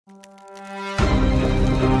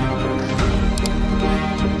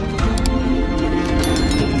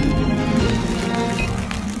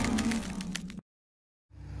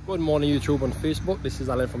Good morning YouTube and Facebook. This is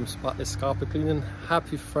Alan from Spotless Carpet Cleaning.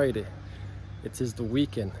 Happy Friday. It is the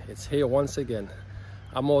weekend. It's here once again.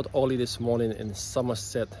 I'm out early this morning in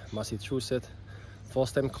Somerset, Massachusetts.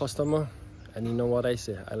 First time customer, and you know what I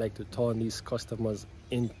say, I like to turn these customers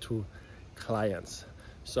into clients.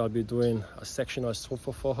 So I'll be doing a sectional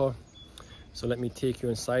sofa for her. So let me take you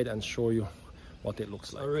inside and show you what it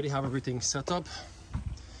looks like. I already have everything set up.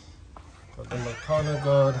 Got in my corner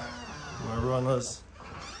guard, my runners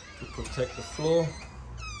to protect the floor,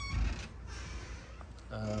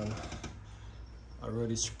 and I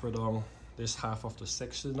already spread on this half of the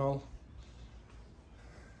sectional.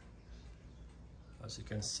 As you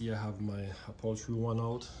can see, I have my upholstery one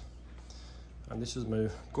out, and this is my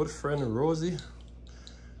good friend Rosie,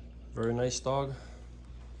 very nice dog.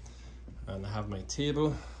 And I have my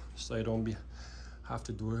table so I don't have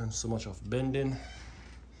to do so much of bending.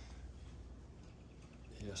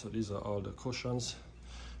 Yeah, so these are all the cushions.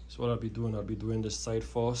 So what I'll be doing this side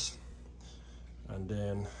first, and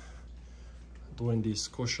then doing these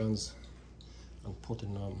cushions and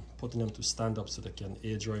putting them to stand up so they can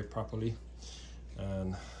air dry properly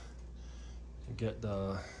and get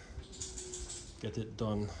it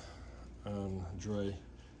done and dry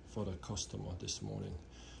for the customer this morning.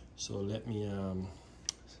 So let me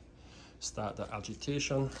start the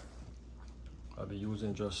agitation. I'll be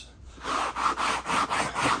using just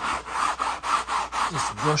this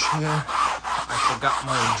brush here. I forgot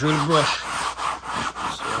my drill brush,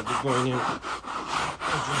 so I'll be going in and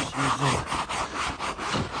just using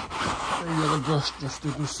a yellow brush just to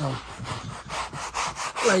do some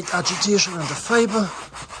light agitation on the fiber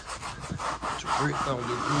to break down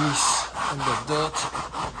the grease and the dirt.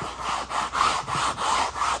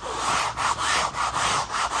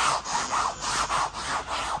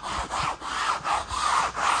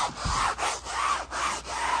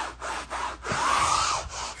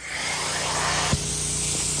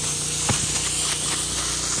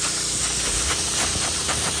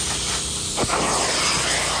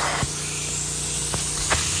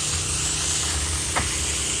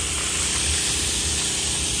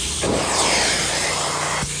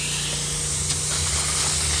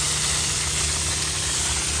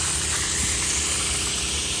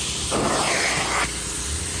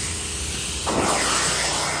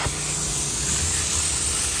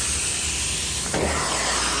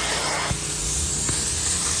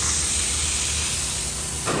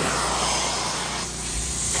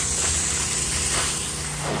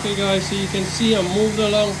 Okay guys, so you can see I'm moved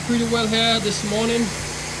along pretty well here this morning.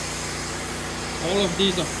 All of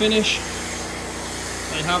these are finished.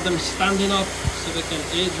 I have them standing up so they can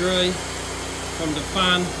air dry from the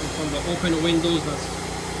fan and from the open windows, that's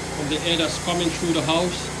from the air that's coming through the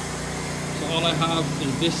house. So all I have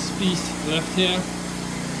is this piece left here,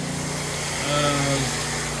 and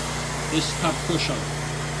this top cushion,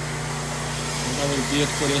 and that will be it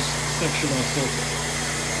for this sectional sofa.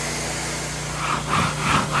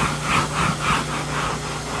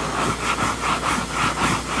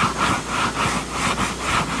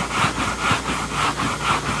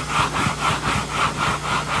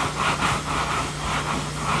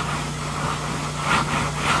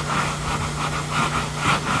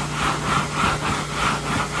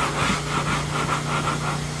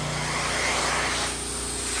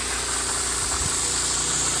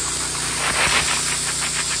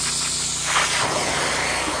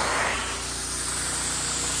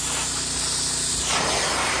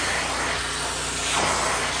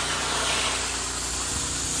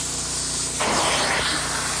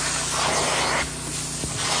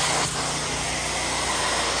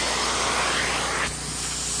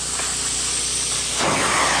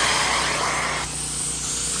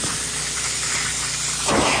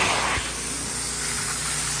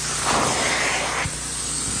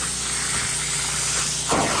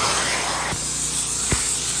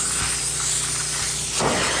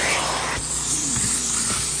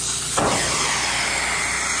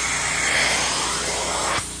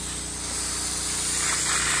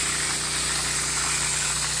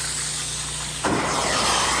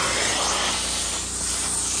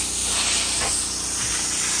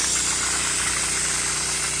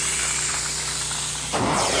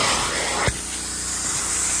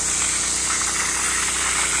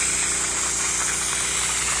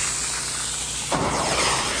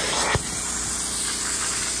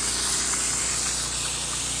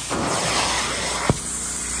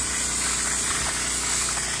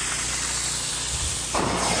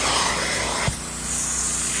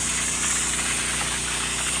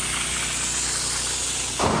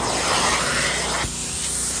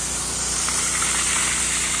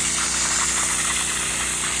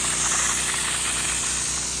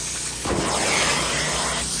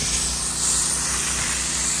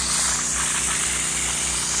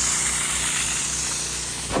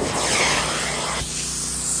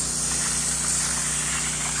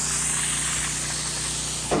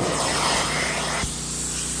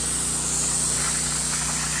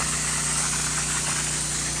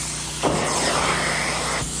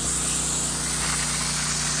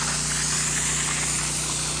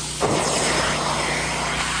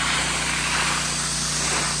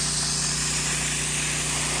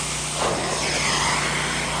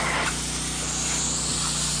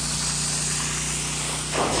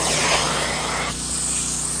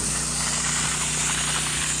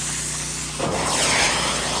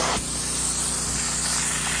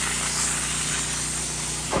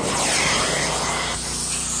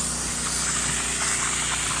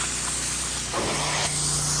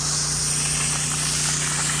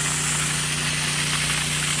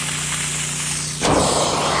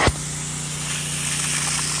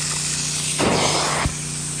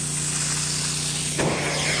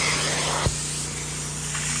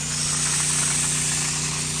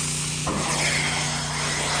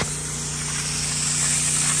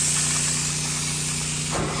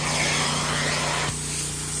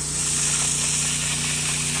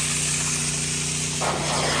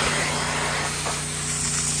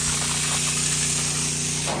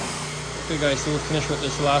 Okay guys, so we'll finish with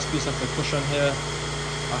this last piece of the cushion here.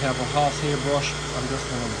 I have a horsehair brush. I'm just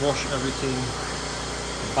going to brush everything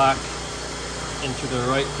back into the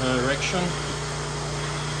right direction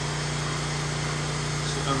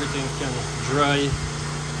so everything can dry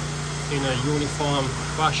in a uniform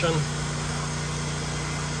fashion.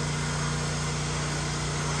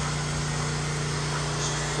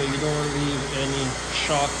 So you don't leave any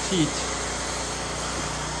sharp teeth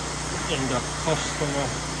in the customer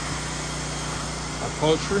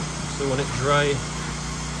upholstery. So when it dry,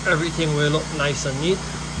 everything will look nice and neat.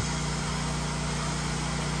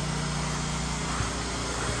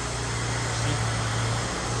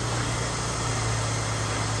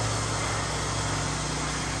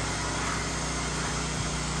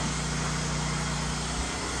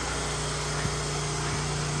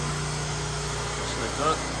 Just like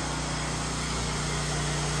that.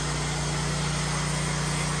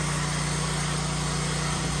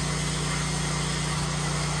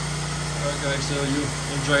 Alright guys, so you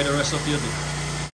enjoy the rest of your day.